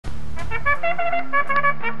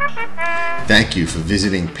Thank you for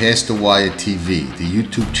visiting Past the Wire TV, the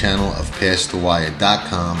YouTube channel of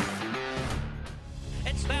PastTheWire.com.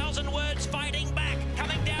 It's 1,000 words fighting back,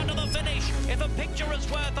 coming down to the finish. If a picture is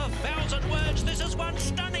worth 1,000 words, this is one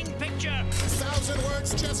stunning picture. 1,000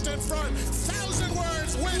 words just in front. 1,000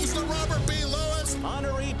 words wins the Robert B. Lewis.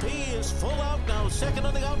 Honoree P is full out now, second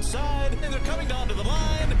on the outside, and they're coming down to the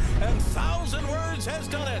line, and 1,000 words has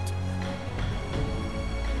done it.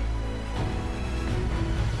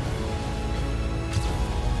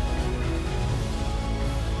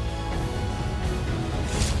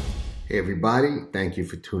 Hey everybody, thank you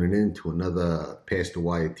for tuning in to another Past the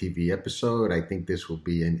Wire TV episode. I think this will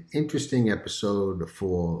be an interesting episode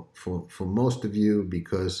for most of you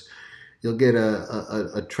because you'll get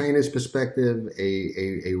a trainer's perspective,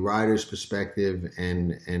 a rider's perspective,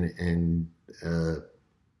 and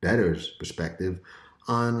bettor's perspective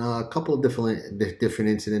on a couple of different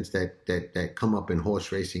incidents that come up in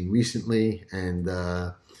horse racing recently. And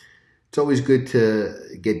it's always good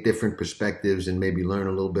to get different perspectives and maybe learn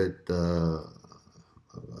a little bit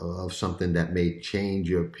of something that may change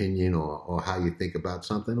your opinion or how you think about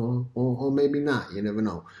something, or maybe not. You never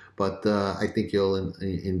know. But I think you'll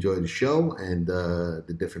enjoy the show and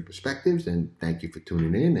the different perspectives. And thank you for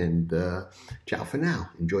tuning in. And ciao for now.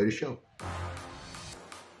 Enjoy the show.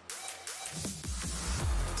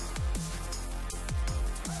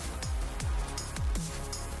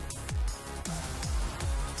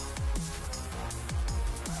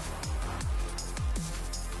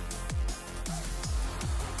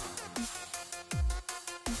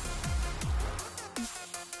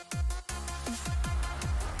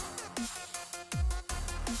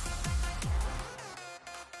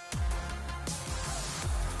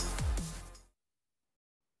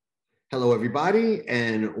 Hello, everybody,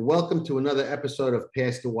 and welcome to another episode of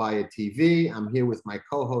Past the Wire TV. I'm here with my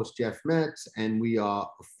co-host, Jeff Metz, and we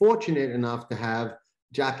are fortunate enough to have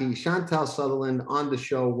jockey Chantal Sutherland on the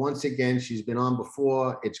show once again. She's been on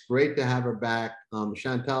before. It's great to have her back.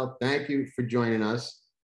 Chantal, thank you for joining us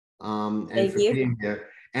and thank for you. being here.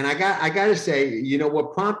 And I got to say, you know,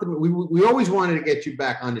 what prompted me, we always wanted to get you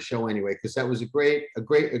back on the show anyway, because that was a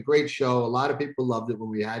great show. A lot of people loved it when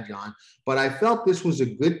we had you on, but I felt this was a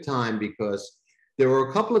good time because there were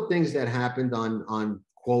a couple of things that happened on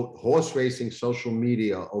quote horse racing social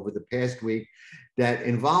media over the past week that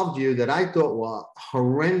involved you that I thought were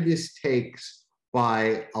horrendous takes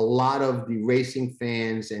by a lot of the racing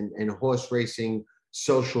fans and horse racing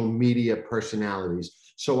social media personalities.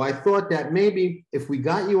 So I thought that maybe if we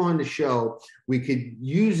got you on the show, we could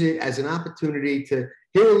use it as an opportunity to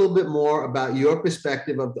hear a little bit more about your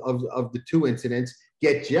perspective of the two incidents,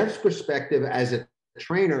 get Jeff's perspective as a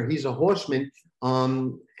trainer. He's a horseman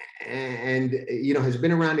and you know has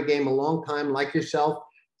been around the game a long time like yourself.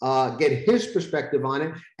 Get his perspective on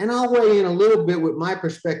it, and I'll weigh in a little bit with my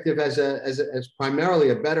perspective as primarily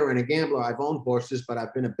a bettor and a gambler. I've owned horses, but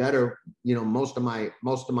I've been a bettor, you know, most of my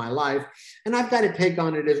life, and I've got a take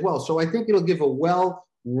on it as well. So I think it'll give a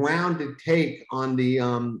well-rounded take on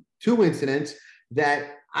the two incidents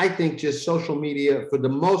that I think just social media, for the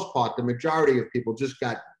most part, the majority of people just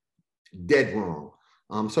got dead wrong.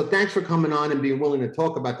 So thanks for coming on and being willing to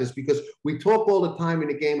talk about this, because we talk all the time in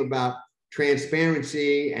the game about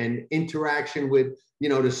transparency and interaction with, you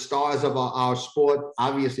know, the stars of our sport.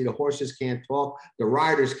 Obviously, the horses can't talk, the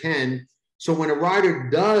riders can. So when a rider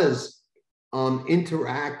does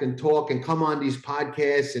interact and talk and come on these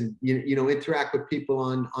podcasts and you know interact with people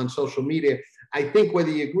on social media, I think whether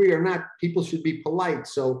you agree or not, people should be polite.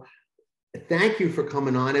 So thank you for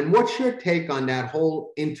coming on. And what's your take on that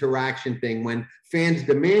whole interaction thing? When fans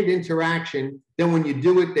demand interaction, then when you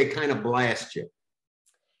do it, they kind of blast you.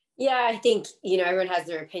 Yeah, I think, you know, everyone has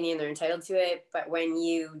their opinion, they're entitled to it. But when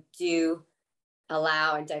you do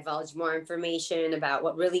allow and divulge more information about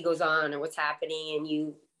what really goes on or what's happening, and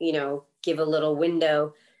you know, give a little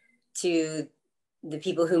window to the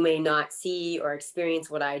people who may not see or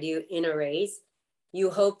experience what I do in a race,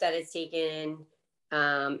 you hope that it's taken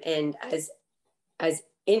and as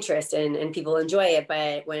interest and people enjoy it.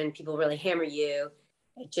 But when people really hammer you,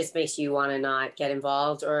 it just makes you want to not get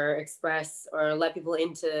involved or express or let people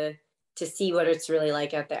in to see what it's really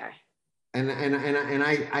like out there. And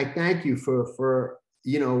I thank you for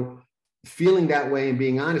you know feeling that way and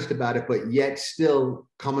being honest about it, but yet still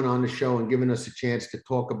coming on the show and giving us a chance to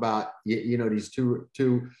talk about you know these two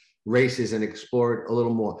races and explore it a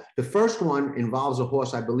little more. The first one involves a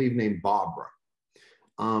horse I believe named Barbara,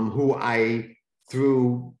 who I,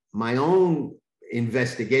 through my own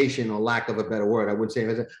investigation, or lack of a better word, I would say,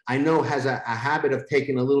 I know has a habit of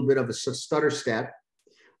taking a little bit of a stutter step.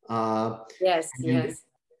 Yes.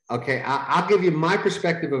 Okay, I'll give you my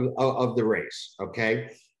perspective of the race. Okay,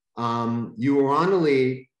 you were on the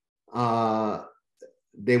lead.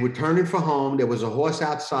 They were turning for home. There was a horse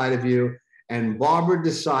outside of you, and Barbara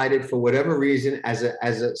decided, for whatever reason,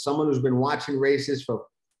 as someone who's been watching races for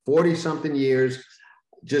 40 something years,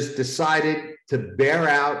 just decided to bear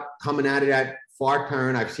out coming out of that far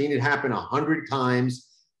turn. I've seen it happen 100 times.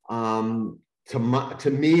 To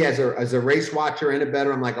me, as a race watcher and a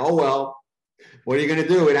bettor, I'm like, oh well, what are you going to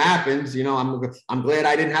do? It happens. You know, I'm glad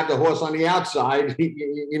I didn't have the horse on the outside,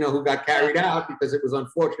 you know, who got carried out, because it was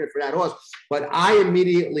unfortunate for that horse. But I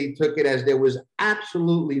immediately took it as there was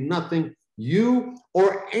absolutely nothing you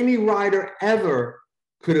or any rider ever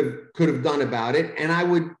could have done about it. And I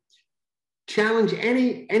would challenge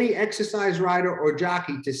any exercise rider or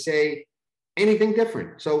jockey to say anything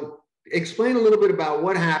different. So explain a little bit about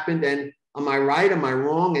what happened, and am I right? Am I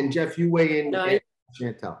wrong? And Jeff, you weigh in. No,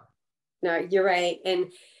 Chantal. No, you're right.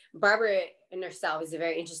 And Barbara in herself is a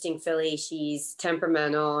very interesting filly. She's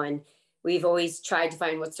temperamental, and we've always tried to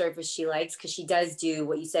find what surface she likes, because she does do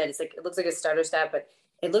what you said. It's like, it looks like a starter step, but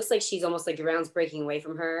it looks like she's almost like the ground's breaking away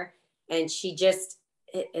from her. And she just,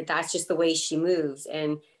 that's just the way she moves.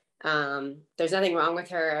 And there's nothing wrong with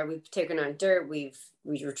her. We've taken her on dirt. We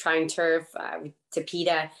were trying turf,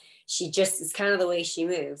 Tapeta. She just is kind of the way she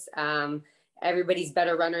moves. Everybody's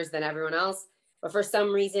better runners than everyone else. But for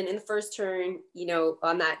some reason, in the first turn, you know,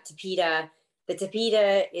 on that Tapeta, the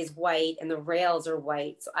Tapeta is white and the rails are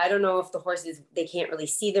white. So I don't know if the horses, they can't really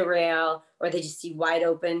see the rail, or they just see wide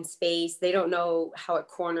open space. They don't know how it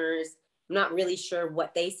corners. I'm not really sure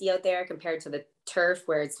what they see out there compared to the turf,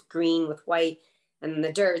 where it's green with white, and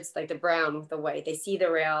the dirt's like the brown with the white. They see the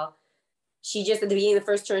rail. She just, at the beginning of the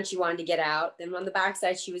first turn, she wanted to get out. Then on the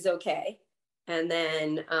backside, she was okay. And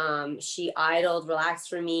then she idled, relaxed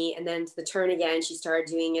for me. And then to the turn again, she started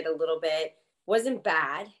doing it a little bit. Wasn't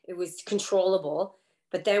bad. It was controllable.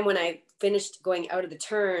 But then when I finished going out of the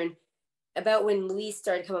turn, about when Louise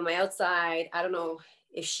started coming on my outside, I don't know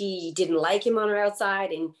if she didn't like him on her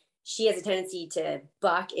outside, and she has a tendency to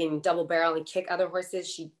buck and double barrel and kick other horses.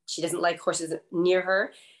 She doesn't like horses near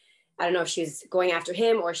her. I don't know if she was going after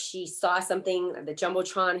him, or she saw something. The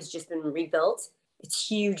Jumbotron has just been rebuilt. It's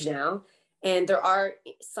huge now. And there are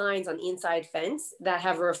signs on the inside fence that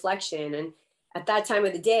have a reflection. And at that time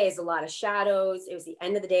of the day, it's a lot of shadows. It was the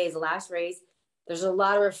end of the day, it's the last race. There's a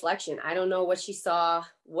lot of reflection. I don't know what she saw,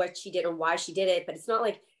 what she did, or why she did it. But it's not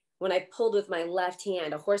like when I pulled with my left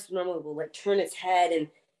hand, a horse normally will like turn its head and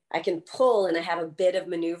I can pull and I have a bit of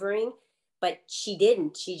maneuvering. But she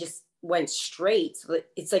didn't. She just went straight. So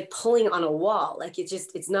it's like pulling on a wall. Like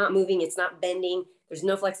it's not moving. It's not bending. There's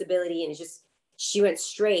no flexibility. And she went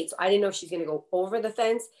straight. So I didn't know if she's going to go over the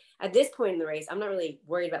fence. At this point in the race, I'm not really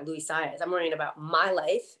worried about Louis Saez. I'm worried about my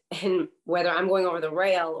life and whether I'm going over the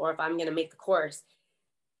rail or if I'm going to make the course.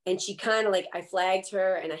 And she kind of like, I flagged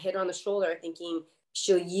her and I hit her on the shoulder thinking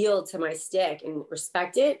she'll yield to my stick and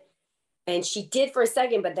respect it. And she did for a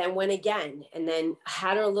second, but then went again, and then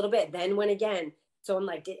had her a little bit, then went again. So I'm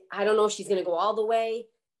like, I don't know if she's going to go all the way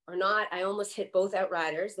or not. I almost hit both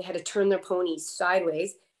outriders. They had to turn their ponies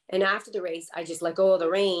sideways. And after the race, I just let go of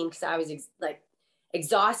the rein because I was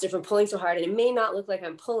exhausted from pulling so hard. And it may not look like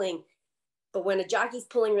I'm pulling, but when a jockey's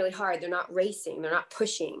pulling really hard, they're not racing, they're not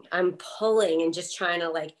pushing. I'm pulling and just trying to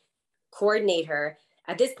like coordinate her.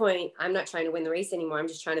 At this point, I'm not trying to win the race anymore. I'm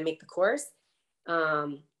just trying to make the course.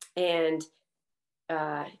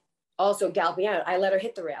 Also galloping out, I let her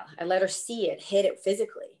hit the rail. I let her see it, hit it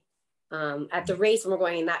physically. At the race, when we're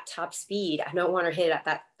going in that top speed, I don't want her hit at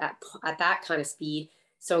that kind of speed.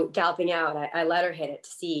 So galloping out, I let her hit it to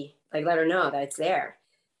see, like, let her know that it's there.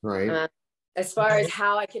 Right. As far as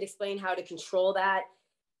how I could explain how to control that,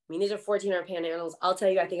 I mean, these are 1,400-pound animals. I'll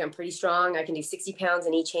tell you, I think I'm pretty strong. I can do 60 pounds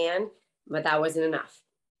in each hand, but that wasn't enough.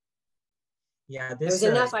 Yeah, it was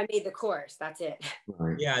enough. I made the course. That's it.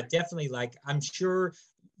 Right. Yeah, definitely. Like, I'm sure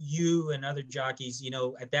you and other jockeys,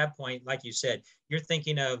 at that point, like you said, you're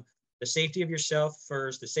thinking of the safety of yourself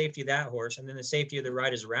first, the safety of that horse, and then the safety of the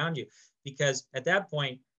riders around you. Because at that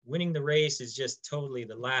point, winning the race is just totally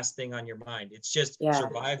the last thing on your mind. It's just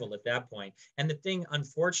survival at that point. And the thing,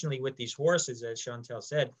 unfortunately, with these horses, as Chantal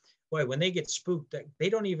said, boy, when they get spooked, they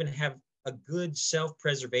don't even have a good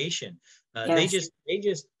self-preservation.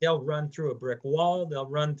 They'll run through a brick wall. They'll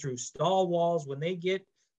run through stall walls. When they get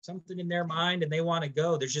something in their mind and they want to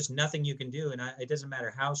go, there's just nothing you can do. And it doesn't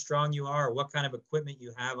matter how strong you are or what kind of equipment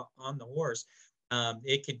you have on the horse.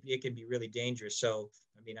 It could be really dangerous. So,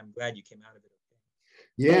 I mean, I'm glad you came out of it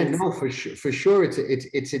okay. Yeah, Thanks. no, for sure.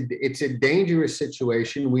 It's a dangerous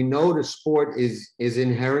situation. We know the sport is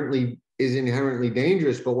inherently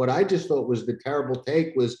dangerous. But what I just thought was the terrible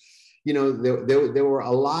take was, there were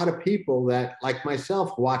a lot of people that, like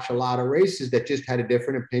myself, watch a lot of races that just had a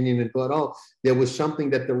different opinion and thought, oh, there was something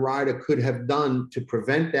that the rider could have done to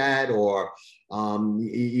prevent that, or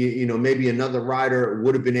maybe another rider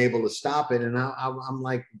would have been able to stop it. And I'm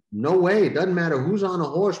like, no way. It doesn't matter who's on a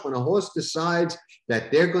horse. When a horse decides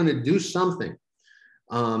that they're going to do something,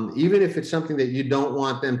 even if it's something that you don't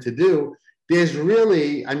want them to do, there's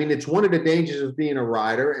really, I mean, it's one of the dangers of being a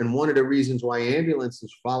rider. And one of the reasons why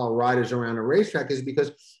ambulances follow riders around a racetrack is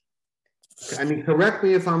because, I mean, correct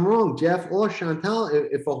me if I'm wrong, Jeff or Chantal,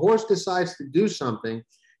 if a horse decides to do something,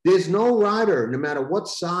 there's no rider, no matter what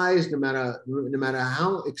size, no matter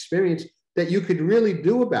how experienced, that you could really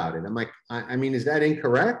do about it. I mean, is that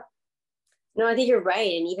incorrect? No, I think you're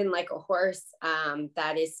right. And even like a horse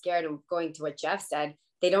that is scared of going to what Jeff said,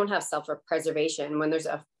 they don't have self-preservation. When there's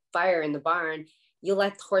a fire in the barn, you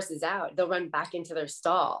let the horses out, they'll run back into their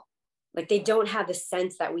stall. Like, they don't have the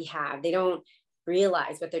sense that we have. They don't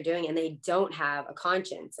realize what they're doing, and they don't have a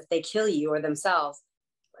conscience. If they kill you or themselves,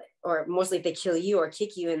 or mostly if they kill you or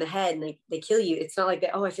kick you in the head and they kill you, it's not like,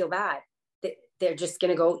 oh, I feel bad. They're just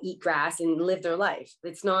going to go eat grass and live their life.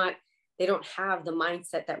 It's not, they don't have the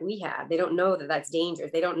mindset that we have. They don't know that that's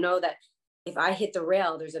dangerous. They don't know that if I hit the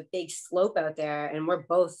rail, there's a big slope out there and we're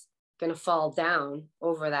both going to fall down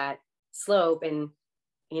over that slope. And,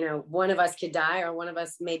 one of us could die or one of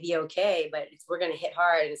us may be okay, but we're going to hit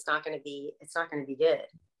hard and it's not going to be good.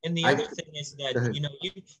 And the other thing is that,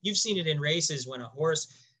 you've seen it in races when a horse,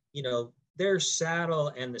 their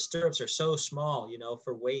saddle and the stirrups are so small,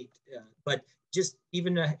 for weight, but just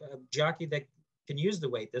even a jockey that can use the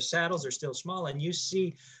weight, the saddles are still small. And you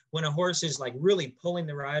see when a horse is like really pulling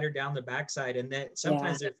the rider down the backside, and that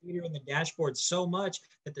sometimes their feet are in the dashboard so much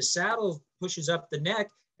that the saddle pushes up the neck,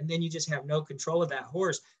 and then you just have no control of that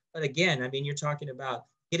horse. But again, I mean, you're talking about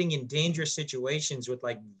getting in dangerous situations with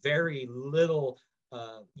like very little,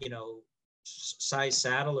 size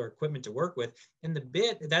saddle or equipment to work with. And the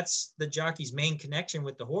bit, that's the jockey's main connection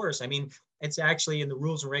with the horse. I mean, it's actually in the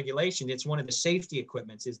rules and regulation. It's one of the safety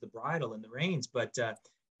equipments is the bridle and the reins. But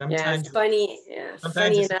sometimes, funny enough.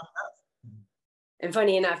 enough. And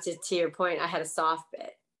funny enough, to your point, I had a soft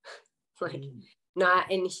bit,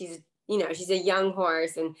 and she's a young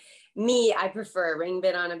horse, and me, I prefer a ring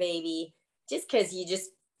bit on a baby, just because you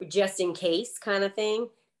just in case kind of thing.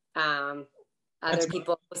 Other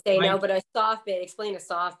people say no, but a soft bit, explain a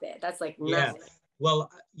soft bit. That's like nothing. Yeah. Well,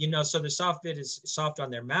 so the soft bit is soft on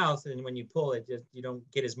their mouth, and when you pull it, you don't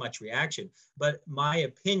get as much reaction. But my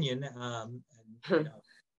opinion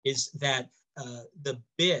is that the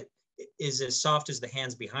bit is as soft as the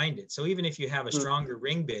hands behind it. So even if you have a stronger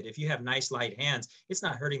ring bit, if you have nice light hands, it's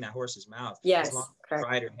not hurting that horse's mouth. Yes, as long as the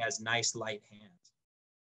rider has nice light hands.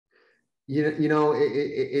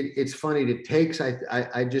 It's funny. The takes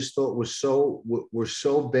I just thought were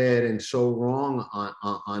so bad and so wrong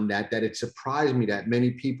on that it surprised me that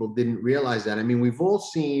many people didn't realize that. I mean, we've all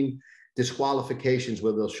seen disqualifications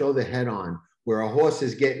where they'll show the head on, where a horse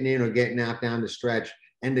is getting in or getting out down the stretch,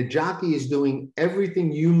 and the jockey is doing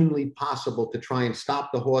everything humanly possible to try and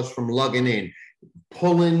stop the horse from lugging in,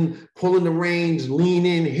 pulling the reins,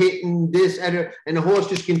 leaning, hitting this, and the horse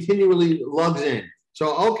just continually lugs in.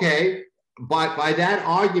 So, okay. By that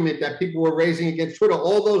argument that people were raising against Twitter,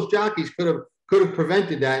 all those jockeys could have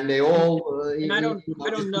prevented that, and they all. And I don't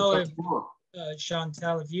know if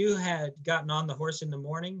Chantal, if you had gotten on the horse in the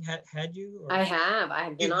morning, had you? Or I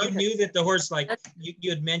have been on. You knew that the horse, like you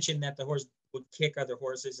had mentioned that the horse would kick other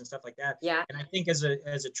horses and stuff like that. Yeah. And I think as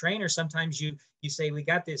a trainer, sometimes you say, we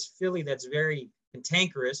got this filly that's very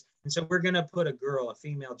cantankerous, and so we're going to put a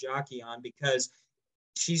female jockey on because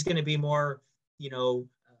she's going to be more,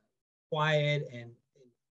 quiet, and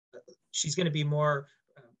she's going to be more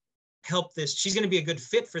she's going to be a good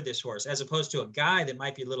fit for this horse, as opposed to a guy that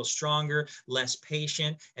might be a little stronger, less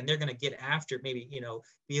patient, and they're going to get after, maybe,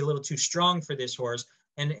 be a little too strong for this horse.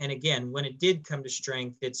 And again, when it did come to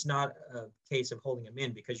strength, it's not a case of holding them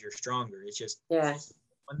in because you're stronger. It's just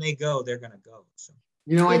when they go, they're going to go. So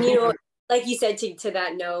like you said, to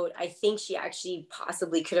that note, I think she actually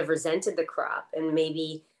possibly could have resented the crop,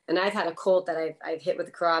 and I've had a colt that I've hit with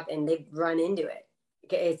the crop and they've run into it.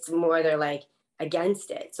 It's more, they're like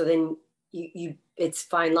against it. So then it's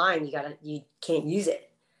fine line. You can't use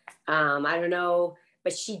it. I don't know,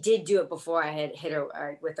 but she did do it before I had hit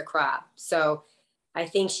her with the crop. So I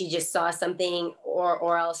think she just saw something,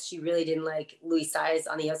 or else she really didn't like Louis' size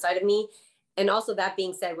on the outside of me. And also, that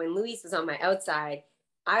being said, when Louis was on my outside,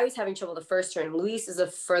 I was having trouble the first turn. Luis is a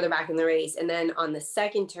further back in the race. And then on the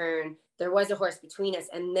second turn, there was a horse between us.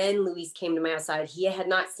 And then Luis came to my outside. He had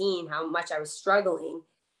not seen how much I was struggling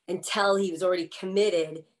until he was already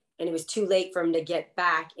committed. And it was too late for him to get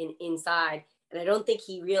back and inside. And I don't think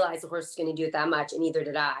he realized the horse was going to do it that much. And neither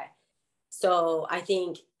did I. So I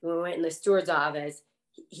think when we went in the steward's office,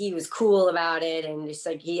 he was cool about it. And just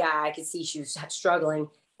like, yeah, I could see she was struggling.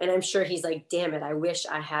 And I'm sure he's like, damn it, I wish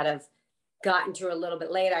I had have gotten to her a little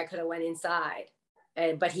bit later. I could have went inside.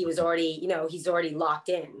 But he was already, you know, he's already locked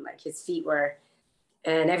in, like his feet were.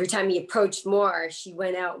 And every time he approached more, she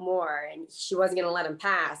went out more and she wasn't going to let him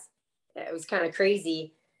pass. It was kind of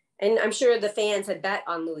crazy. And I'm sure the fans had bet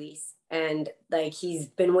on Luis, and like he's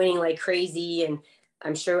been winning like crazy. And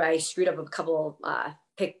I'm sure I screwed up a couple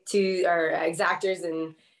pick two or exactors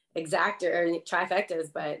and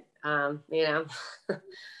trifectas, but you know,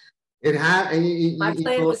 it had. My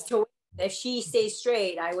plan was to win. If she stays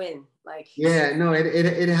straight, I win. Like, yeah, no,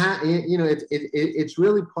 you know, it's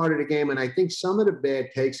really part of the game. And I think some of the bad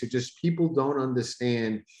takes are just people don't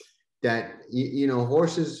understand that, you know,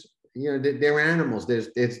 horses, you know, they're animals. There's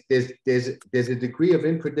a degree of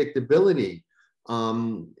unpredictability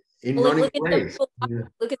in running a race.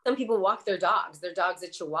 Look at some people walk their dogs. Their dog's a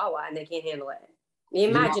Chihuahua and they can't handle it. You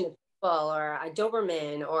imagine a Pitbull or a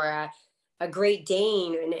Doberman or a Great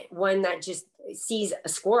Dane, and one that just sees a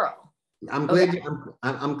squirrel. I'm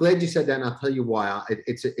glad you said that, and I'll tell you why.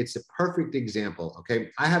 It's a perfect example.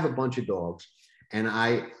 Okay, I have a bunch of dogs, and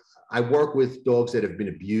I work with dogs that have been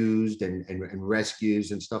abused and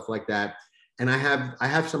rescues and stuff like that. And I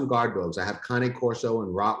have some guard dogs. I have Cane Corso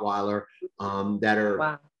and Rottweiler that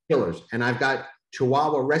are killers, and I've got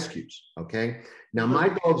Chihuahua rescues. Okay, now my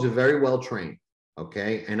dogs are very well trained.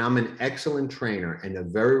 Okay, and I'm an excellent trainer and a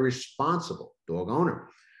very responsible dog owner.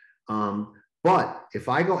 But if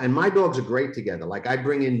I go, and my dogs are great together, like I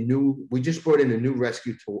bring in we just brought in a new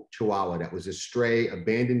rescue Chihuahua that was a stray,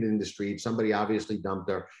 abandoned in the street. Somebody obviously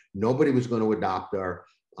dumped her. Nobody was going to adopt her.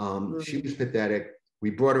 She was pathetic.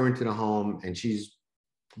 We brought her into the home, and she's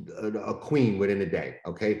a queen within a day.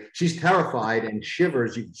 Okay. She's terrified and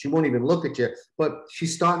shivers. She won't even look at you, but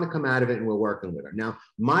she's starting to come out of it, and we're working with her. Now,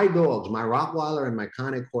 my dogs, my Rottweiler and my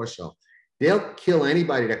Cane Corso, they'll kill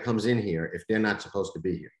anybody that comes in here if they're not supposed to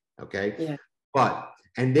be here. Okay. Yeah.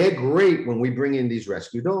 And they're great when we bring in these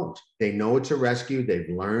rescue dogs. They know it's a rescue. They've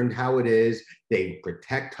learned how it is. They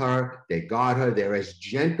protect her. They guard her. They're as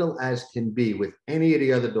gentle as can be with any of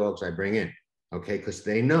the other dogs I bring in. Okay. Because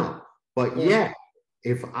they know. But yet,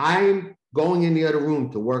 if I'm going in the other room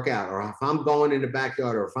to work out, or if I'm going in the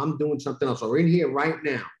backyard, or if I'm doing something else, or in here right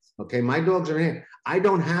now, okay, my dogs are in here. I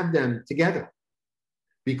don't have them together,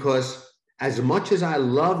 because as much as I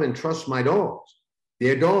love and trust my dogs,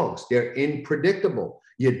 they're dogs. They're unpredictable.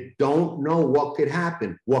 You don't know what could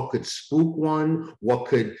happen, what could spook one,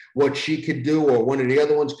 what she could do, or one of the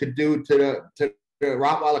other ones could do to the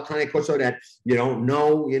Rottweiler Cane Corso that you don't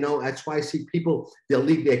know. You know, that's why I see people, they'll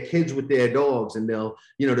leave their kids with their dogs, and they'll,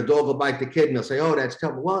 you know, the dog will bite the kid, and they'll say, oh, that's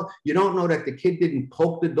terrible. Well, you don't know that the kid didn't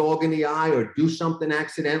poke the dog in the eye or do something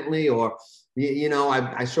accidentally, or, you know,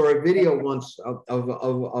 I saw a video once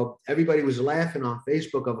of everybody was laughing on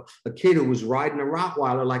Facebook of a kid who was riding a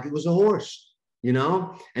Rottweiler like it was a horse, you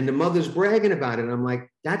know, and the mother's bragging about it. And I'm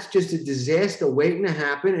like, that's just a disaster waiting to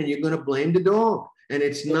happen, and you're going to blame the dog. And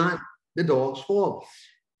it's not the dog's fault.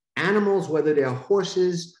 Animals, whether they're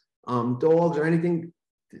horses, dogs, or anything,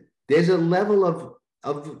 there's a level of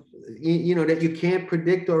you know, that you can't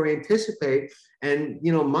predict or anticipate. And,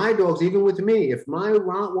 you know, my dogs, even with me, if my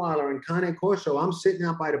Rottweiler and Cane Corso, I'm sitting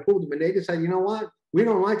out by the pool, and they decide, you know what, we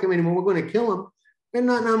don't like him anymore, we're going to kill him, there's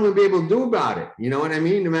nothing I'm going to be able to do about it. You know what I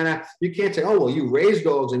mean? No matter, you can't say, oh, well, you raise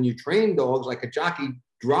dogs and you train dogs like a jockey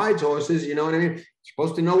rides horses. You know what I mean? You're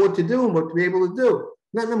supposed to know what to do and what to be able to do.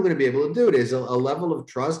 Nothing I'm going to be able to do. There's a level of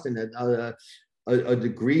trust and a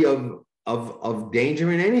degree of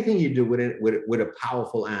danger in anything you do with a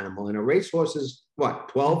powerful animal. And a racehorse is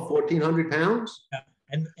what, 1,400 pounds? Yeah.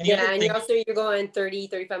 And you're going 30,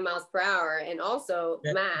 35 miles per hour. And also,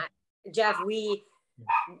 Jeff, we're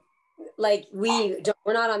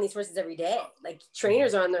not on these horses every day. Like,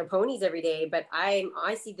 trainers are on their ponies every day, but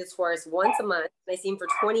I see this horse once a month, and I see him for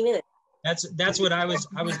 20 minutes. That's what I was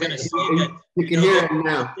going to say. That, you can hear it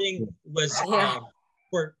now. Thing was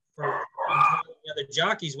for the other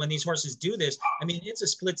jockeys, when these horses do this, I mean, it's a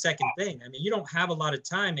split-second thing. I mean, you don't have a lot of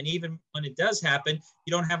time, and even when it does happen,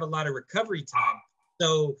 you don't have a lot of recovery time.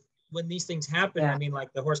 So when these things happen, I mean,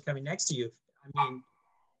 like the horse coming next to you, I mean,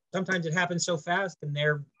 sometimes it happens so fast, and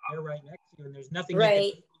they're right next to you, and there's nothing.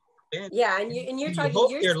 Right. You can do. Yeah, and you're talking.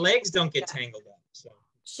 Hope their legs don't get tangled up. So.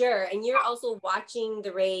 Sure. And you're also watching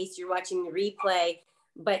the race, you're watching the replay.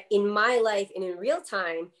 But in my life and in real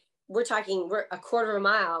time, we're a quarter of a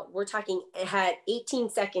mile. We're talking, it had 18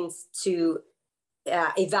 seconds to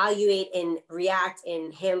evaluate and react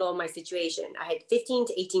and handle my situation. I had 15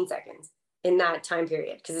 to 18 seconds in that time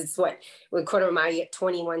period, because it's with a quarter of a mile, you get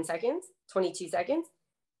 21 seconds, 22 seconds.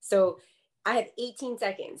 So I have 18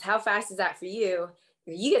 seconds. How fast is that for you?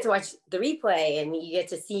 You get to watch the replay and you get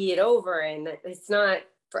to see it over, and it's not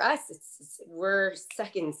for us. We're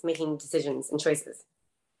seconds making decisions and choices.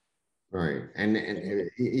 Right. And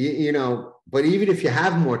you know, but even if you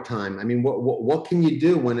have more time, I mean, what can you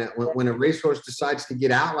do when a racehorse decides to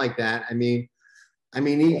get out like that? I mean,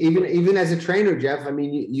 even as a trainer, Jeff, I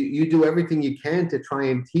mean, you do everything you can to try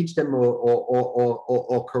and teach them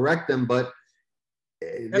or correct them, but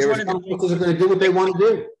there are some horses are going to do what they want to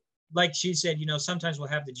do. Like she said, you know, sometimes we'll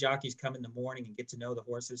have the jockeys come in the morning and get to know the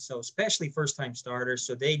horses. So especially first-time starters,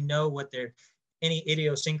 so they know what any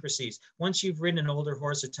idiosyncrasies. Once you've ridden an older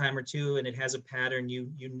horse a time or two and it has a pattern, you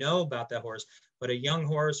know about that horse. But a young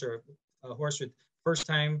horse or a horse with first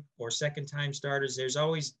time or second time starters, there's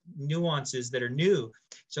always nuances that are new.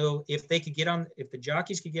 So if the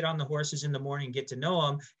jockeys could get on the horses in the morning and get to know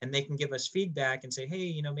them, and they can give us feedback and say, hey,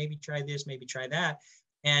 you know, maybe try this, maybe try that.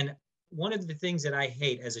 And one of the things that I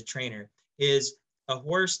hate as a trainer is a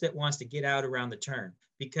horse that wants to get out around the turn.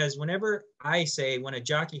 Because whenever I say when a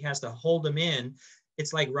jockey has to hold them in,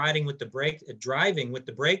 it's like driving with the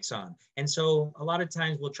brakes on. And so a lot of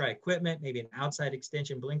times we'll try equipment, maybe an outside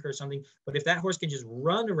extension blinker or something. But if that horse can just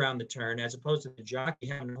run around the turn as opposed to the jockey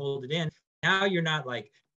having to hold it in, now you're not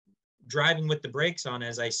like driving with the brakes on,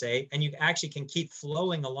 as I say, and you actually can keep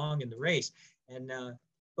flowing along in the race. And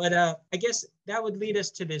but I guess that would lead us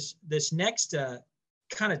to this next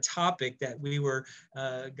kind of topic that we were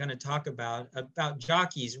going to talk about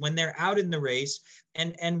jockeys when they're out in the race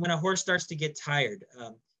and when a horse starts to get tired.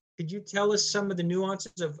 Could you tell us some of the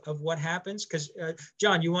nuances of what happens? Because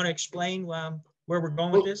John, you want to explain where we're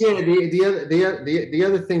going with this? Yeah, the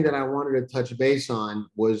other thing that I wanted to touch base on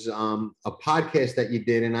was a podcast that you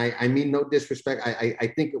did, and I mean no disrespect.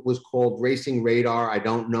 I think it was called Racing Radar. I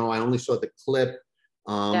don't know. I only saw the clip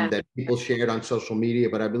that people shared on social media,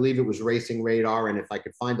 but I believe it was Racing Radar. And if I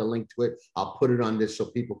could find a link to it, I'll put it on this so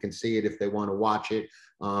people can see it if they want to watch it,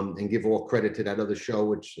 and give all credit to that other show,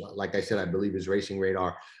 which, like I said, I believe is Racing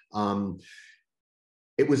Radar.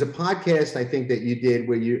 It was a podcast, I think, that you did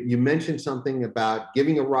where you mentioned something about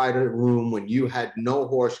giving a rider room when you had no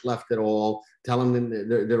horse left at all, telling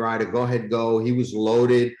the rider, go ahead, go. He was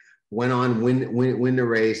loaded, went on, win the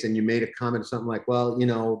race, and you made a comment, something like, well, you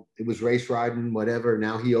know, it was race riding, whatever.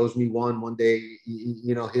 Now he owes me one day,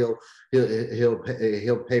 you know, he'll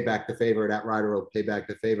pay back the favor. That rider will pay back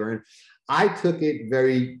the favor. And I took it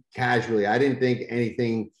very casually. I didn't think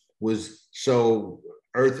anything was so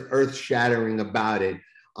earth shattering about it.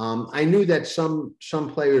 I knew that some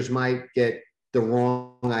players might get the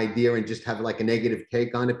wrong idea and just have like a negative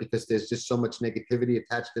take on it because there's just so much negativity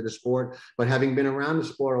attached to the sport. But having been around the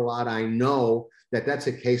sport a lot, I know that that's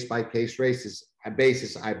a case-by-case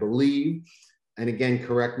basis, I believe. And again,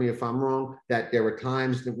 correct me if I'm wrong, that there are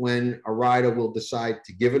times that when a rider will decide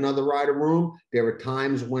to give another rider room. There are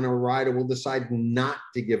times when a rider will decide not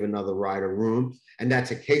to give another rider room. And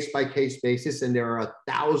that's a case-by-case basis. And there are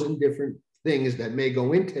 1,000 different things that may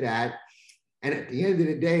go into that. And at the end of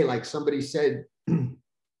the day, like somebody said,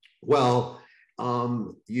 well,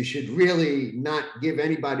 you should really not give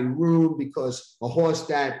anybody room because a horse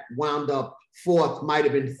that wound up fourth might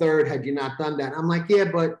have been third had you not done that. I'm like, yeah,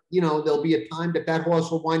 but you know, there'll be a time that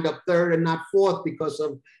horse will wind up third and not fourth because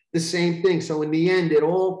of the same thing. So in the end, it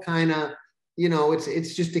all kind of, you know,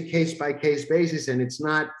 it's just a case-by-case basis, and it's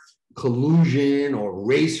not collusion or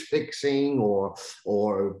race fixing or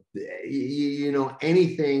you know,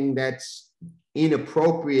 anything that's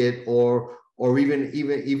inappropriate or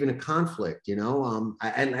even a conflict, you know.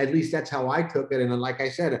 And at least that's how I took it. And like I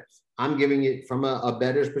said, I'm giving it from a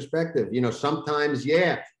bettor's perspective. You know, sometimes,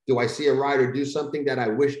 yeah, do I see a rider do something that I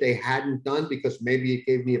wish they hadn't done because maybe it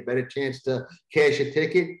gave me a better chance to cash a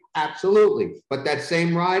ticket? Absolutely. But that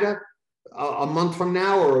same rider a month from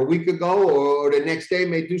now or a week ago or the next day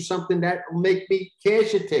may do something that will make me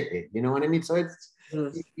cash a ticket. You know what I mean? So it's,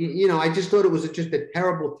 you know, I just thought it was just a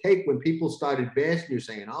terrible take when people started bashing you,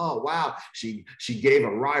 saying, oh, wow, she gave a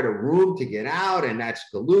rider room to get out and that's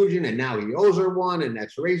collusion and now he owes her one and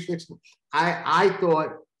that's race fixing. I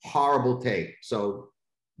thought horrible take. So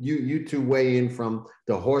you two weigh in from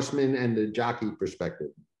the horseman and the jockey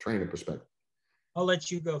perspective, trainer perspective. I'll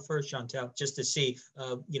let you go first, Chantal, just to see,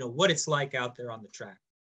 you know, what it's like out there on the track.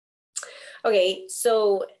 Okay,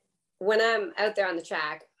 so when I'm out there on the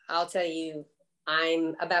track, I'll tell you,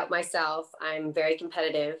 I'm about myself. I'm very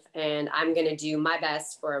competitive, and I'm going to do my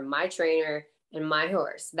best for my trainer and my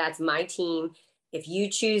horse. That's my team. If you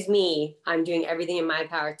choose me, I'm doing everything in my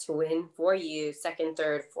power to win for you, second,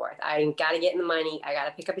 third, fourth. I got to get in the money. I got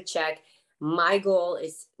to pick up a check. My goal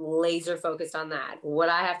is laser focused on that, what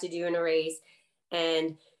I have to do in a race.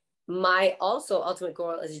 And my also ultimate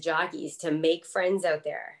goal as a jockey is to make friends out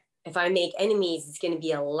there. If I make enemies, it's going to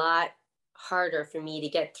be a lot harder for me to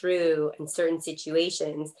get through in certain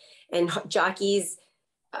situations. And jockeys,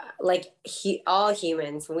 all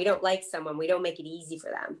humans, when we don't like someone, we don't make it easy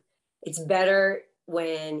for them. It's better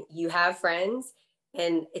when you have friends,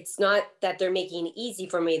 and it's not that they're making it easy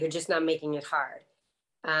for me, they're just not making it hard.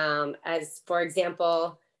 As for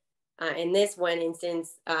example, in this one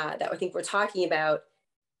instance that I think we're talking about,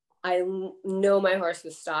 I know my horse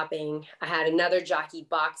was stopping. I had another jockey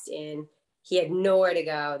boxed in. He had nowhere to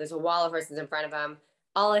go. There's a wall of horses in front of him.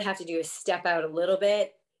 All I have to do is step out a little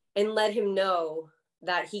bit and let him know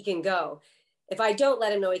that he can go. If I don't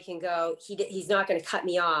let him know he can go, he's not going to cut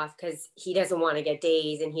me off because he doesn't want to get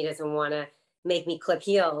dazed and he doesn't want to make me clip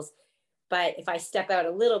heels. But if I step out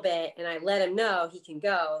a little bit and I let him know he can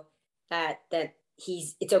go, that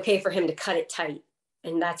it's okay for him to cut it tight.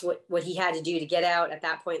 And that's what he had to do to get out at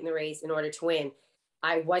that point in the race in order to win.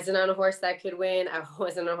 I wasn't on a horse that could win. I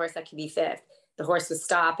wasn't on a horse that could be fifth. The horse was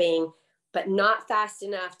stopping, but not fast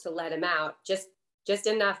enough to let him out, just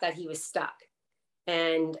enough that he was stuck.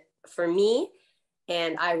 And for me,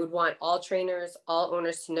 and I would want all trainers, all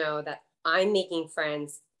owners to know that I'm making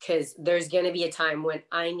friends, because there's going to be a time when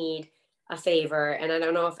I need a favor. And I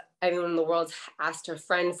don't know if everyone in the world's asked a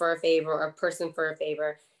friend for a favor or a person for a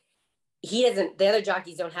favor. The other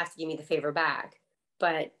jockeys don't have to give me the favor back.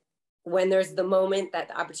 But when there's the moment that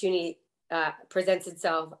the opportunity presents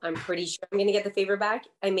itself, I'm pretty sure I'm going to get the favor back.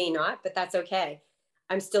 I may not, but that's okay.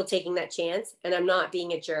 I'm still taking that chance, and I'm not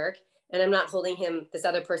being a jerk, and I'm not holding this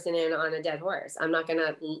other person in on a dead horse. I'm not going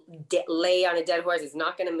to lay on a dead horse. It's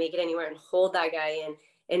not going to make it anywhere, and hold that guy in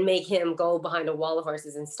and make him go behind a wall of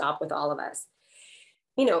horses and stop with all of us.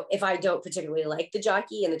 If I don't particularly like the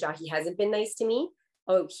jockey and the jockey hasn't been nice to me,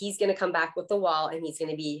 he's going to come back with the wall and he's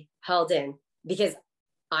going to be held in, because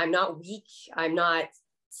I'm not weak. I'm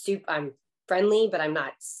friendly, but I'm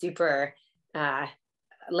not super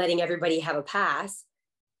letting everybody have a pass.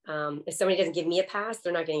 If somebody doesn't give me a pass,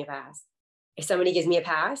 they're not getting a pass. If somebody gives me a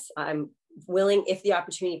pass, I'm willing if the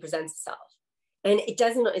opportunity presents itself. And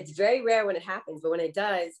it's very rare when it happens, but when it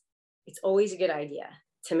does, it's always a good idea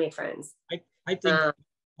to make friends. I think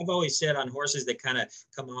I've always said on horses that kind of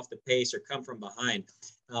come off the pace or come from behind,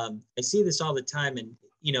 I see this all the time. And,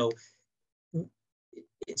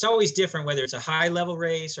 it's always different whether it's a high level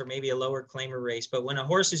race or maybe a lower claimer race. But when a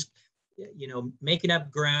horse is, making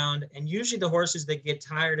up ground, and usually the horses that get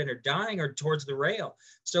tired and are dying are towards the rail.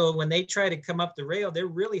 So when they try to come up the rail, they're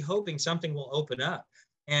really hoping something will open up.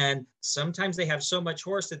 And sometimes they have so much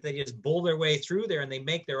horse that they just bull their way through there and they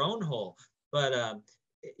make their own hole. But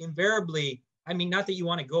invariably, not that you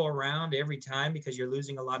want to go around every time because you're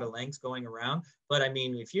losing a lot of lengths going around. But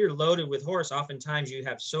if you're loaded with horse, oftentimes you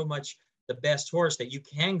have so much the best horse that you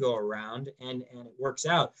can go around and it works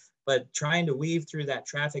out. But trying to weave through that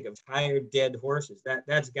traffic of tired, dead horses,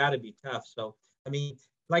 that's got to be tough. So,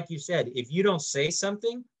 like you said, if you don't say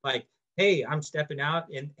something like, hey, I'm stepping out,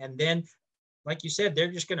 and then, like you said,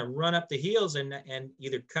 they're just going to run up the heels and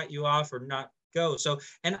either cut you off or not go. So,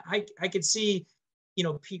 and I could see,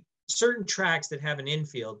 certain tracks that have an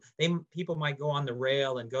infield, people might go on the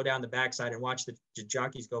rail and go down the backside and watch the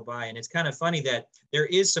jockeys go by. And it's kind of funny that there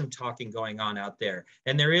is some talking going on out there.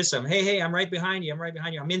 And there is some, hey, I'm right behind you.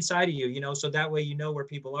 I'm inside of you, so that way where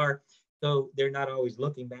people are. So they're not always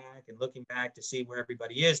looking back to see where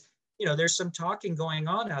everybody is. There's some talking going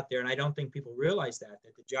on out there. And I don't think people realize that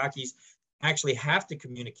the jockeys actually have to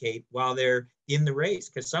communicate while they're in the race,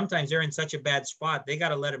 because sometimes they're in such a bad spot. They got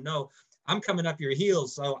to let them know, I'm coming up your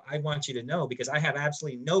heels, so I want you to know, because I have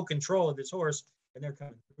absolutely no control of this horse and they're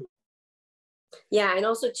coming through. Yeah, and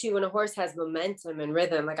also too, when a horse has momentum and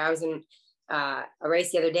rhythm, like I was in a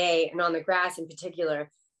race the other day, and on the grass in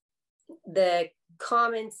particular, the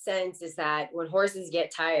common sense is that when horses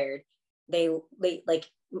get tired, they like,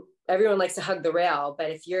 everyone likes to hug the rail,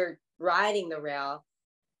 but if you're riding the rail,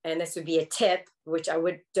 and this would be a tip, which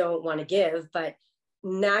don't want to give, but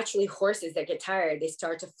naturally horses that get tired, they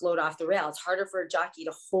start to float off the rail. It's harder for a jockey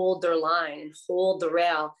to hold their line and hold the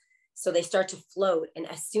rail. So they start to float. And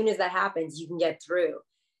as soon as that happens, you can get through.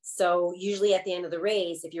 So usually at the end of the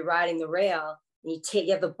race, if you're riding the rail and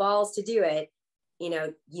you have the balls to do it, you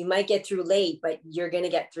know, you might get through late, but you're going to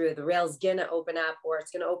get through. The rail's going to open up, or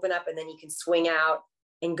it's going to open up and then you can swing out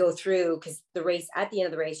and go through, because the race at the end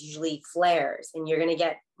of the race usually flares and you're going to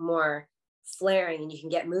get more flaring and you can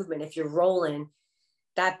get movement if you're rolling.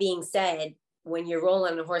 That being said, when you're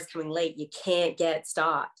rolling on a horse coming late, you can't get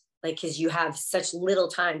stopped, like, because you have such little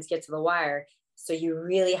time to get to the wire. So you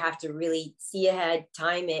really have to really see ahead,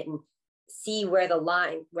 time it, and see where the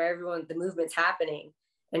line, where the movement's happening,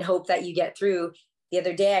 and hope that you get through. The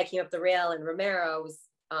other day I came up the rail and Romero was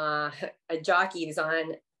a jockey, was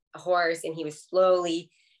on a horse and he was slowly,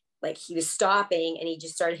 like, he was stopping and he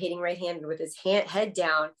just started hitting right-handed with his head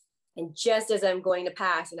down. And just as I'm going to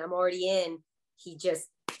pass and I'm already in, he just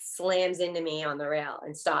slams into me on the rail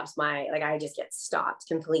and stops I just get stopped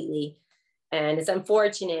completely. And it's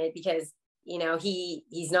unfortunate because, you know,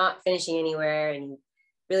 he's not finishing anywhere, and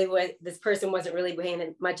this person wasn't really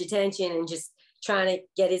paying much attention and just trying to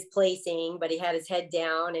get his placing, but he had his head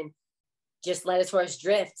down and just let his horse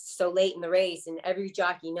drift so late in the race. And every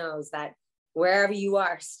jockey knows that wherever you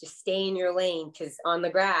are, just stay in your lane, because on the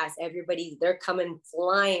grass, they're coming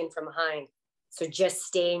flying from behind. So just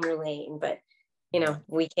stay in your lane. But, you know,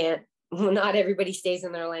 not everybody stays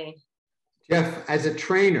in their lane. Jeff, as a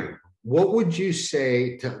trainer, what would you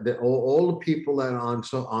say to all the people that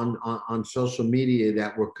on social media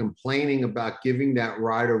that were complaining about giving that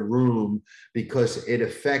rider room because it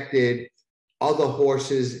affected other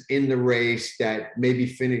horses in the race that maybe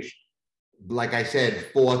finished, like I said,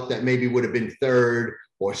 fourth, that maybe would have been third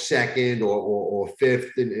or second or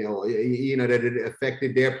fifth, and you know that it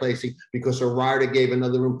affected their placing because a rider gave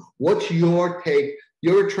another room? What's your take?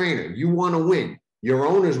 You're a trainer. You want to win. Your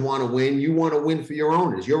owners want to win. You want to win for your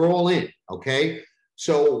owners. You're all in, okay?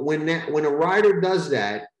 So when a rider does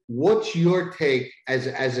that, what's your take as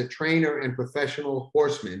a trainer and professional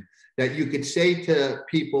horseman that you could say to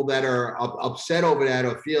people that are upset over that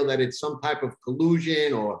or feel that it's some type of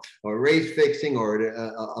collusion or race fixing or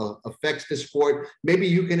it affects the sport? Maybe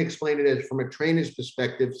you can explain it as from a trainer's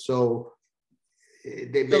perspective so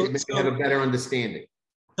they have a better understanding.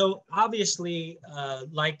 So obviously,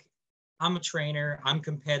 like, I'm a trainer, I'm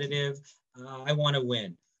competitive, I want to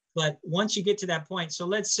win. But once you get to that point, so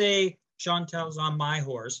let's say Chantal's on my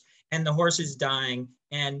horse and the horse is dying,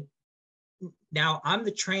 and now I'm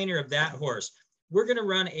the trainer of that horse. We're going to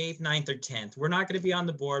run 8th, 9th, or 10th. We're not going to be on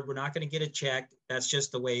the board. We're not going to get a check. That's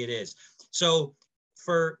just the way it is. So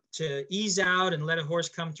to ease out and let a horse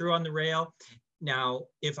come through on the rail, now,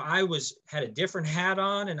 if I had a different hat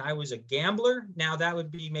on and I was a gambler, now that would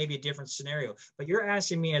be maybe a different scenario. But you're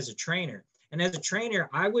asking me as a trainer. And as a trainer,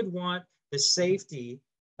 I would want the safety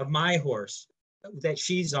of my horse that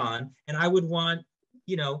she's on. And I would want,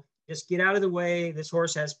 you know, just get out of the way. This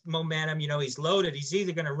horse has momentum. You know, he's loaded. He's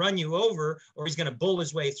either going to run you over or he's going to bull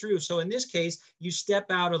his way through. So in this case, you step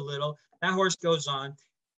out a little. That horse goes on.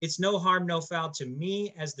 It's no harm, no foul to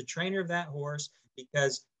me as the trainer of that horse,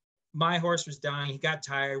 because my horse was dying. He got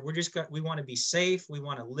tired. We want to be safe. We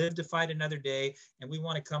want to live to fight another day. And we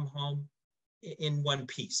want to come home in one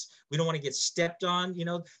piece. We don't want to get stepped on. You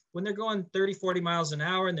know, when they're going 30, 40 miles an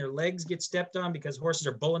hour and their legs get stepped on because horses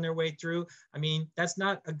are bulling their way through. I mean, that's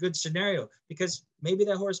not a good scenario, because maybe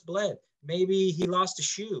that horse bled. Maybe he lost a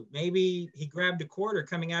shoe. Maybe he grabbed a quarter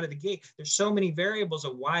coming out of the gate. There's so many variables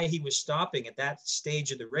of why he was stopping at that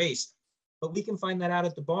stage of the race. But we can find that out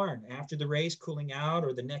at the barn after the race, cooling out,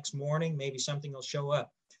 or the next morning, maybe something will show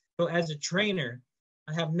up. So as a trainer,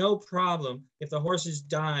 I have no problem if the horse is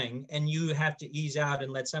dying and you have to ease out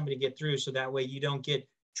and let somebody get through, so that way you don't get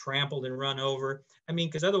trampled and run over. I mean,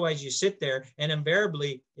 because otherwise you sit there, and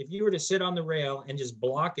invariably, if you were to sit on the rail and just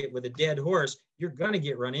block it with a dead horse, you're going to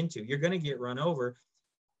get run into. You're going to get run over.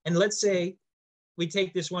 And let's say we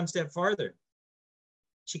take this one step farther.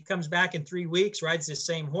 She comes back in 3 weeks, rides this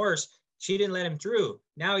same horse. She didn't let him through.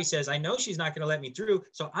 Now he says, I know she's not going to let me through,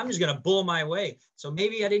 so I'm just going to bull my way. So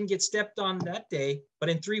maybe I didn't get stepped on that day, but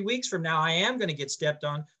in 3 weeks from now, I am going to get stepped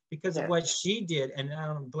on because of what she did. And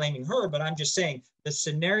I'm blaming her, but I'm just saying the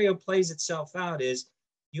scenario plays itself out is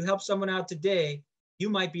you help someone out today, you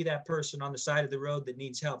might be that person on the side of the road that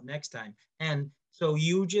needs help next time. And so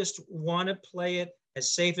you just want to play it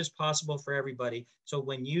as safe as possible for everybody. So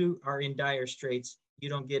when you are in dire straits, you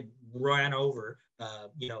don't get run over,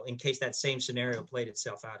 you know, in case that same scenario played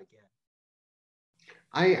itself out again.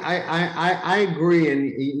 I agree.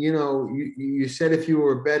 And, you know, you said if you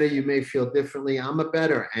were better, you may feel differently. I'm a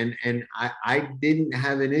better. And I didn't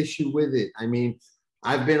have an issue with it. I mean,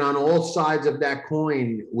 I've been on all sides of that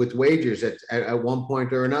coin with wagers at one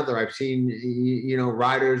point or another. I've seen, you know,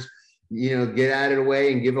 riders, get out of the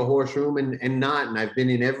way and give a horse room and not. And I've been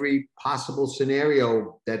in every possible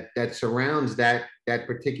scenario that surrounds that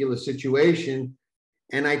particular situation.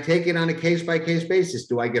 And I take it on a case-by-case basis.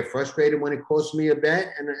 Do I get frustrated when it costs me a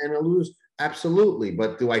bet and I lose? Absolutely.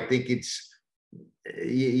 But do I think it's,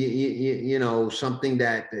 something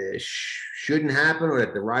that shouldn't happen, or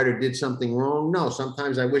that the rider did something wrong? No.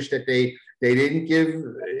 Sometimes I wish that they didn't give,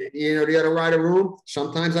 the other rider room.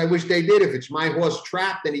 Sometimes I wish they did. If it's my horse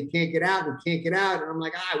trapped and he can't get out, and I'm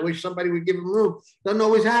like, I wish somebody would give him room. Doesn't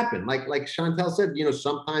always happen. Like Chantal said,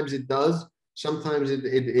 sometimes it does. Sometimes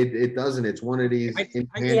it doesn't. It's one of these.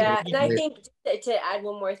 Yeah, and I think to add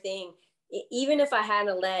one more thing, even if I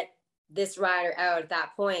hadn't let this rider out at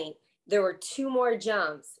that point, there were 2 more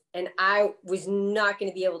jumps, and I was not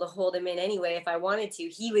going to be able to hold him in anyway if I wanted to.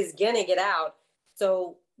 He was going to get out.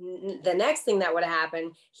 So the next thing that would have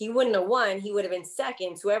happened, he wouldn't have won. He would have been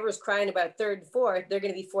second. So whoever's crying about 3rd and 4th, they're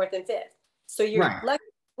going to be 4th and 5th. So you're lucky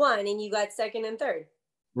won, and you got 2nd and 3rd.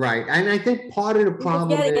 Right. And I think part of the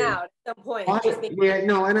problem getting out at some point. And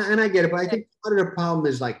I get it, but I think part of the problem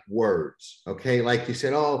is like words. Okay. Like you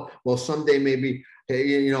said, oh, well, someday maybe,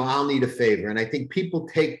 I'll need a favor. And I think people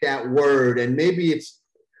take that word, and maybe it's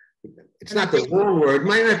not the wrong word. It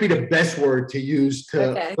might not be the best word to use for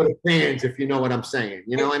the fans, if you know what I'm saying.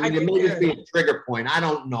 It may just be a trigger point. I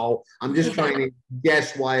don't know. I'm just trying to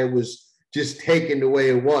guess why it was just taken the way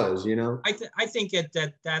it was, I think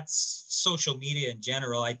that's social media in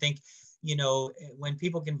general. I think, when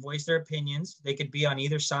people can voice their opinions, they could be on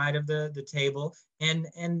either side of the table, and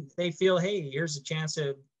they feel, hey, here's a chance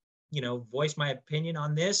to, voice my opinion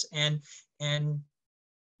on this. And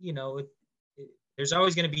there's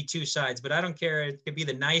always going to be 2 sides, but I don't care. It could be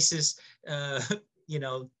the nicest,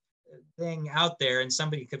 thing out there, and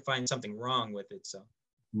somebody could find something wrong with it. So.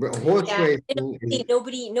 Horse racing.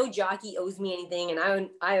 No jockey owes me anything, and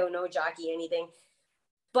I owe no jockey anything.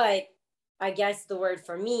 But I guess the word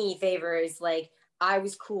for me, favor, is like, I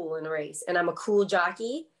was cool in a race, and I'm a cool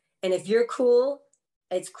jockey. And if you're cool,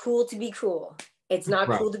 it's cool to be cool. It's not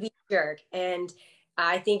cool to be a jerk. And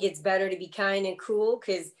I think it's better to be kind and cool,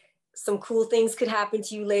 because some cool things could happen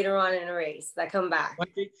to you later on in a race that come back.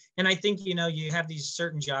 And I think, you have these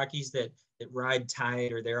certain jockeys that ride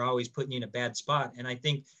tight, or they're always putting you in a bad spot. And I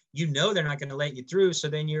think, they're not going to let you through. So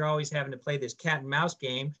then you're always having to play this cat and mouse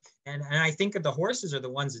game. And I think that the horses are the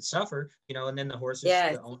ones that suffer, and then the horses,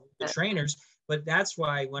 the trainers. But that's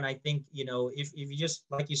why when I think, if you just,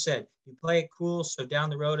 like you said, you play it cool. So down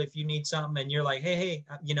the road, if you need something and you're like, hey,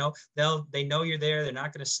 they know you're there. They're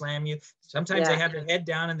not going to slam you. Sometimes they have their head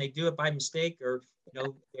down and they do it by mistake, or,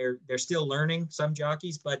 they're still learning, some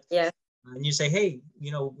jockeys, but and you say, hey,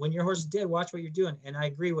 when your horse is dead, watch what you're doing. And I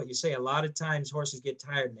agree what you say. A lot of times horses get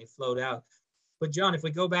tired and they float out. But John, if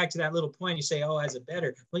we go back to that little point, you say, oh, as a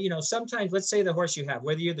bettor, well, sometimes, let's say the horse you have,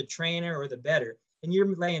 whether you're the trainer or the bettor, and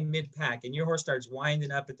you're laying mid-pack and your horse starts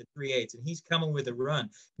winding up at the 3/8 and he's coming with a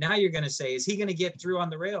run. Now you're going to say, is he going to get through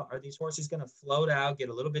on the rail? Are these horses going to float out, get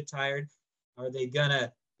a little bit tired?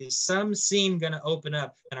 Is some seam going to open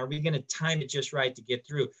up, and are we going to time it just right to get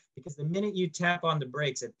through? Because the minute you tap on the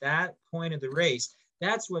brakes at that point of the race,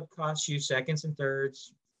 that's what costs you seconds and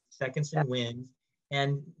thirds, seconds and wins.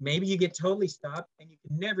 And maybe you get totally stopped and you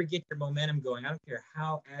can never get your momentum going. I don't care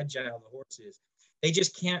how agile the horse is. They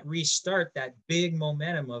just can't restart that big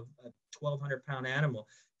momentum of a 1,200-pound animal.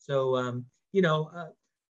 So,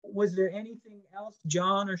 was there anything else,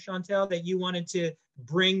 John or Chantal, that you wanted to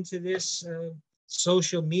bring to this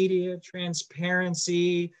social media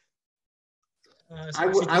transparency? I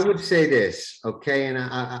would say this, okay, and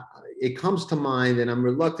it comes to mind, and I'm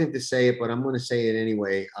reluctant to say it, but I'm going to say it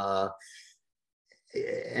anyway. I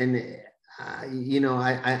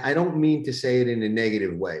don't mean to say it in a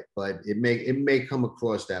negative way, but it may come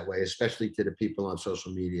across that way, especially to the people on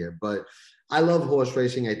social media. But I love horse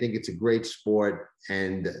racing. I think it's a great sport,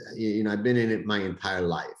 and I've been in it my entire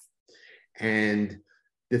life. And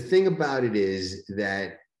the thing about it is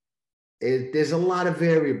that there's a lot of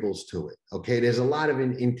variables to it. Okay, there's a lot of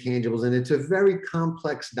intangibles, and it's a very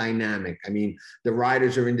complex dynamic. I mean, the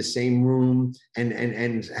riders are in the same room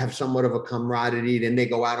and have somewhat of a camaraderie. Then they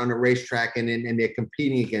go out on the racetrack and they're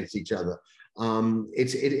competing against each other.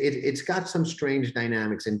 It's got some strange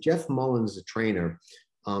dynamics. And Jeff Mullins, the trainer,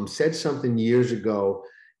 said something years ago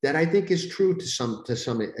that I think is true to some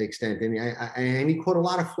extent. And he caught a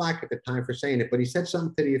lot of flack at the time for saying it, but he said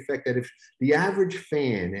something to the effect that if the average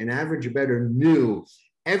fan and average bettor knew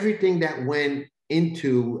everything that went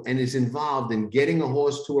into and is involved in getting a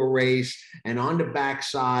horse to a race and on the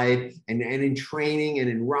backside and in training and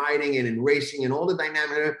in riding and in racing and all the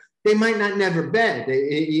dynamic, they might not never bet,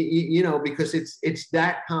 you know, because it's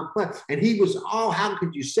that complex. And he was, oh, how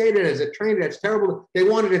could you say that as a trainer? That's terrible. They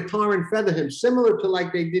wanted to tar and feather him, similar to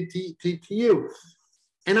like they did to you.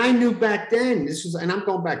 And I knew back then, and I'm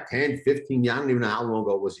going back 10, 15 years, I don't even know how long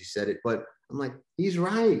ago it was he said it, but I'm like, he's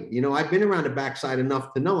right. You know, I've been around the backside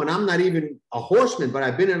enough to know, and I'm not even a horseman, but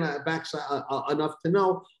I've been in the backside enough to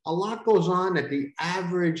know a lot goes on that the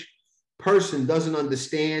average person doesn't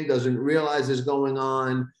understand, doesn't realize is going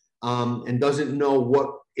on, and doesn't know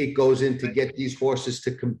what it goes in to get these horses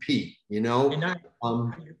to compete, you know? And I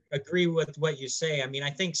agree with what you say. I mean,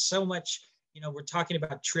 I think so much, you know, we're talking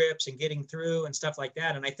about trips and getting through and stuff like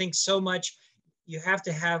that. And I think so much you have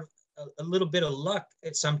to have a little bit of luck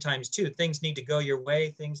at sometimes too. Things need to go your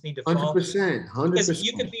way. Things need to fall. 100%. Because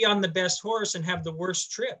you could be on the best horse and have the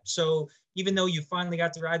worst trip. So even though you finally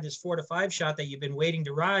got to ride this 4 to 5 shot that you've been waiting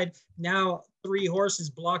to ride, now 3 horses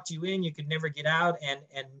blocked you in. You could never get out, and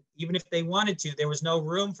even if they wanted to, there was no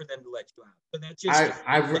room for them to let you out. So that's just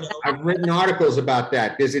I've written articles about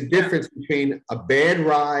that. There's a difference between a bad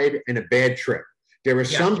ride and a bad trip. There are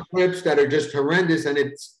some trips that are just horrendous, and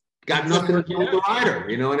it's got nothing to do with the rider.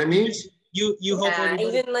 You know what I mean? You hope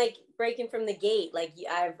even like breaking from the gate, like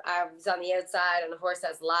I was on the outside on a horse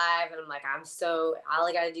that's live, and I'm like, all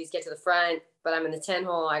I got to do is get to the front, but I'm in the 10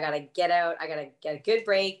 hole. I got to get out. I got to get a good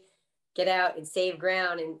break, get out and save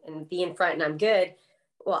ground and be in front, and I'm good.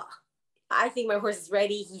 Well, I think my horse is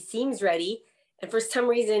ready. He seems ready. And for some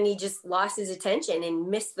reason, he just lost his attention and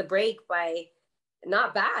missed the break by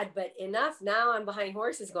not bad, but enough. Now I'm behind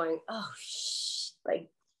horses going, oh, like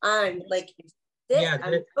I'm like,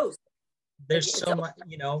 I'm toast. There's so much,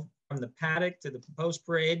 you know, from the paddock to the post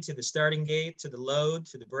parade to the starting gate to the load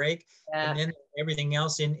to the break, and then everything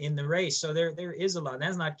else in the race. So there is a lot.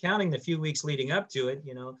 That's not counting the few weeks leading up to it.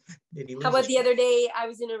 You know, how about the other day? I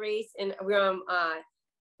was in a race and we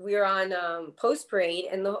were on post parade,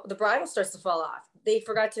 and the bridle starts to fall off. They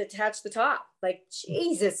forgot to attach the top. Like,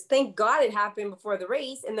 Jesus, thank God it happened before the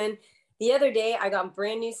race. And then the other day, I got a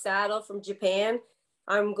brand new saddle from Japan.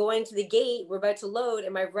 I'm going to the gate. We're about to load,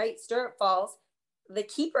 and my right stirrup falls. The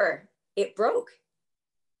keeper, it broke.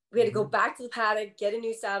 We had to go back to the paddock, get a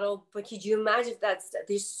new saddle. But could you imagine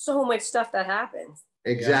there's so much stuff that happens.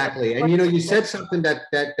 Exactly. And, you know, you said something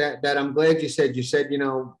that I'm glad you said. You said, you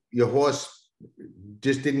know, your horse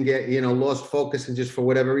just didn't get, you know, lost focus and just for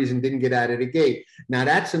whatever reason didn't get out of the gate. Now,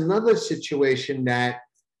 that's another situation that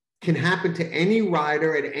can happen to any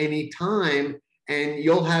rider at any time. And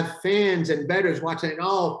you'll have fans and bettors watching,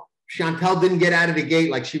 oh, Chantal didn't get out of the gate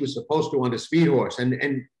like she was supposed to on the speed horse,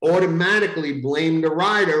 and automatically blame the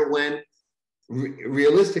rider when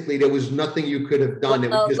realistically there was nothing you could have done.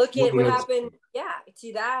 Well, look at what happened. Yeah,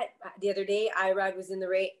 to that the other day, Irad was in the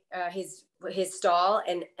race, his stall,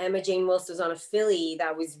 and Emma Jane Wilson was on a filly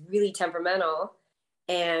that was really temperamental,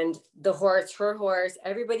 and her horse,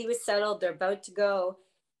 everybody was settled. They're about to go,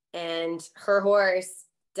 and her horse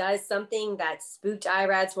does something that spooked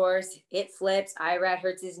Irad's horse. It flips. Irad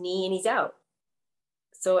hurts his knee, and he's out.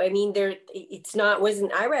 So I mean,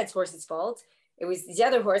 wasn't Irad's horse's fault. It was the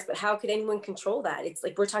other horse. But how could anyone control that? It's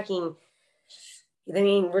like we're talking. I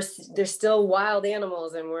mean, they're still wild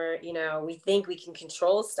animals, and we think we can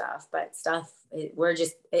control stuff, but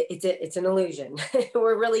it's an illusion.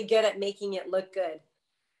 We're really good at making it look good.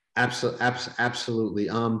 Absolutely.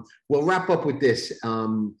 We'll wrap up with this,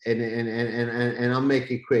 and I'll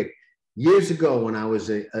make it quick. Years ago, when I was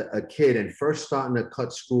a kid and first starting to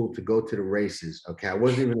cut school to go to the races, okay, I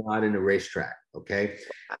wasn't even allowed in the racetrack, okay,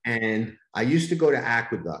 and I used to go to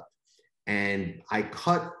Aqueduct, and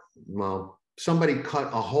somebody cut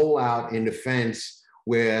a hole out in the fence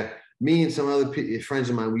where me and some other friends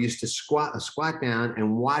of mine, we used to squat down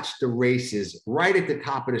and watch the races right at the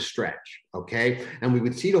top of the stretch, okay? And we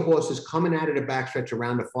would see the horses coming out of the backstretch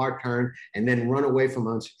around the far turn and then run away from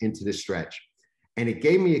us into the stretch. And it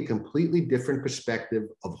gave me a completely different perspective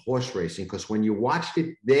of horse racing, because when you watched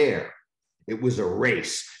it there, it was a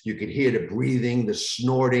race. You could hear the breathing, the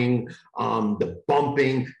snorting, the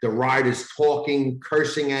bumping, the riders talking,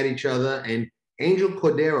 cursing at each other. And Angel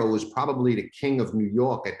Cordero was probably the king of New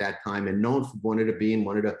York at that time and known for being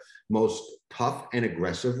one of the most tough and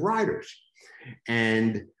aggressive riders.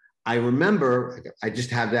 And I remember, I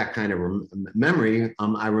just have that kind of memory.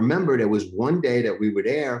 I remember there was one day that we were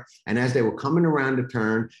there, and as they were coming around the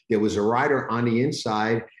turn, there was a rider on the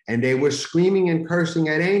inside, and they were screaming and cursing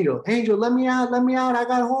at Angel. Angel, let me out, I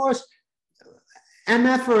got a horse.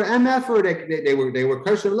 MFer. They were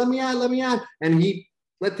cursing, let me out. And he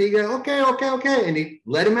let the guy, okay. And he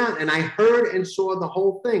let him out. And I heard and saw the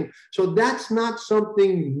whole thing. So that's not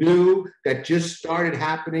something new that just started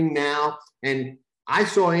happening now. And I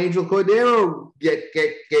saw Angel Cordero get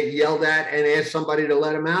yelled at and ask somebody to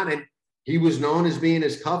let him out, and he was known as being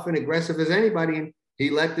as tough and aggressive as anybody, and he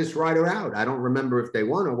let this rider out. I don't remember if they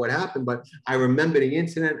won or what happened, but I remember the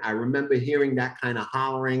incident. I remember hearing that kind of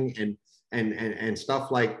hollering and stuff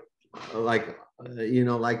like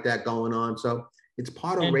that going on. So it's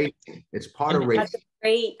part of racing. It's part of racing. That's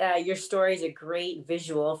great. Your story is a great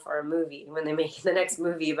visual for a movie when they make the next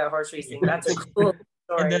movie about horse racing. That's a cool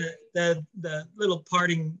story. And the little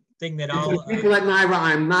parting thing that all people at NYRA,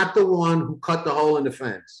 I'm not the one who cut the hole in the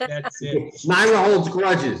fence. That's it. NYRA holds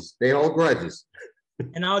grudges. They hold grudges.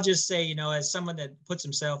 And I'll just say, you know, as someone that puts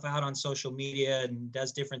himself out on social media and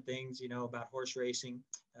does different things, you know, about horse racing,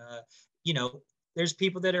 you know, there's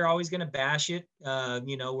people that are always going to bash it.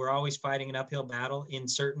 You know, we're always fighting an uphill battle in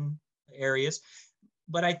certain areas.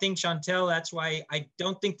 But I think, Chantal, that's why I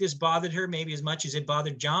don't think this bothered her maybe as much as it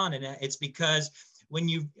bothered John. And it's because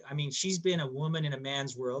she's been a woman in a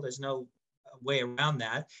man's world. There's no way around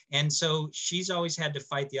that. And so she's always had to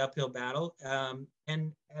fight the uphill battle.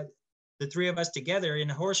 And the three of us together in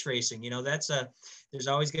horse racing, you know, there's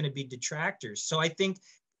always going to be detractors. So I think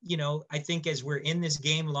as we're in this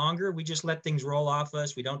game longer, we just let things roll off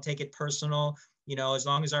us. We don't take it personal. You know, as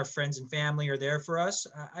long as our friends and family are there for us,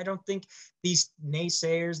 I don't think these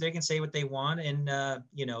naysayers, they can say what they want. And,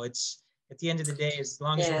 you know, it's at the end of the day, as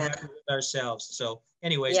long as we're happy with ourselves. So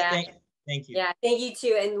anyways, thank you. Yeah, thank you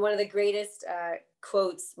too. And one of the greatest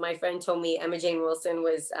quotes my friend told me, Emma Jane Wilson,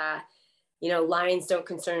 was, you know, lions don't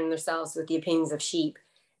concern themselves with the opinions of sheep.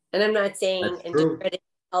 And I'm not saying and discredit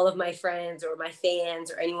all of my friends or my fans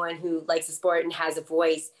or anyone who likes the sport and has a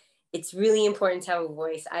voice. It's really important to have a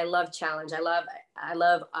voice. I love challenge. I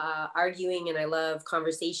love arguing, and I love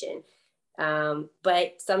conversation.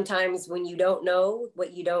 But sometimes when you don't know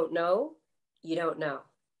what you don't know, you don't know.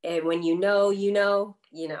 And when you know, you know.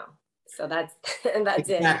 So that's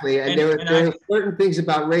exactly. And there are certain things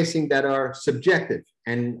about racing that are subjective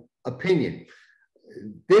and opinion.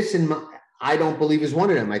 I don't believe is one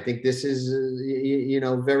of them. I think this is,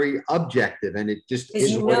 very objective, and it just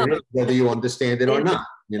is what it is, whether you understand it or not.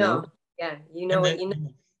 You know. Yeah, you know what you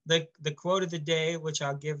know. The quote of the day, which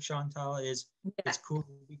I'll give Chantal, is "It's cool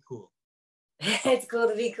to be cool." It's cool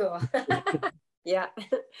to be cool. Yeah.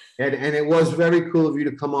 And it was very cool of you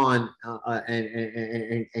to come on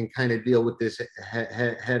and kind of deal with this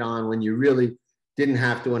head on when you really didn't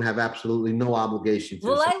have to and have absolutely no obligation to.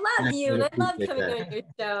 Well, I love you, and I love coming on your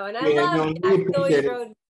show, and I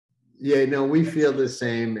love we feel the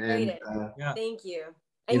same. And thank you.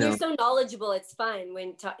 And you're so knowledgeable. It's fun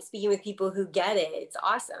when speaking with people who get it. It's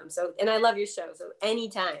awesome. So, and I love your show. So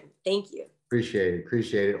anytime. Thank you. Appreciate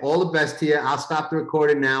it. All the best to you. I'll stop the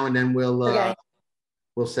recording now, and then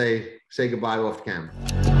we'll say goodbye off camera.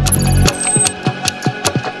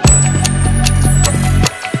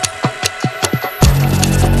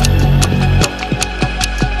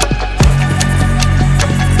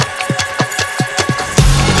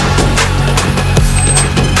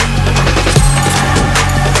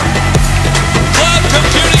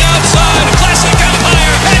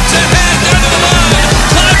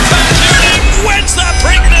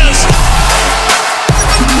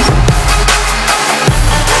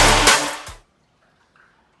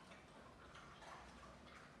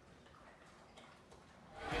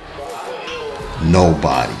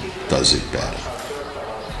 Nobody does it better.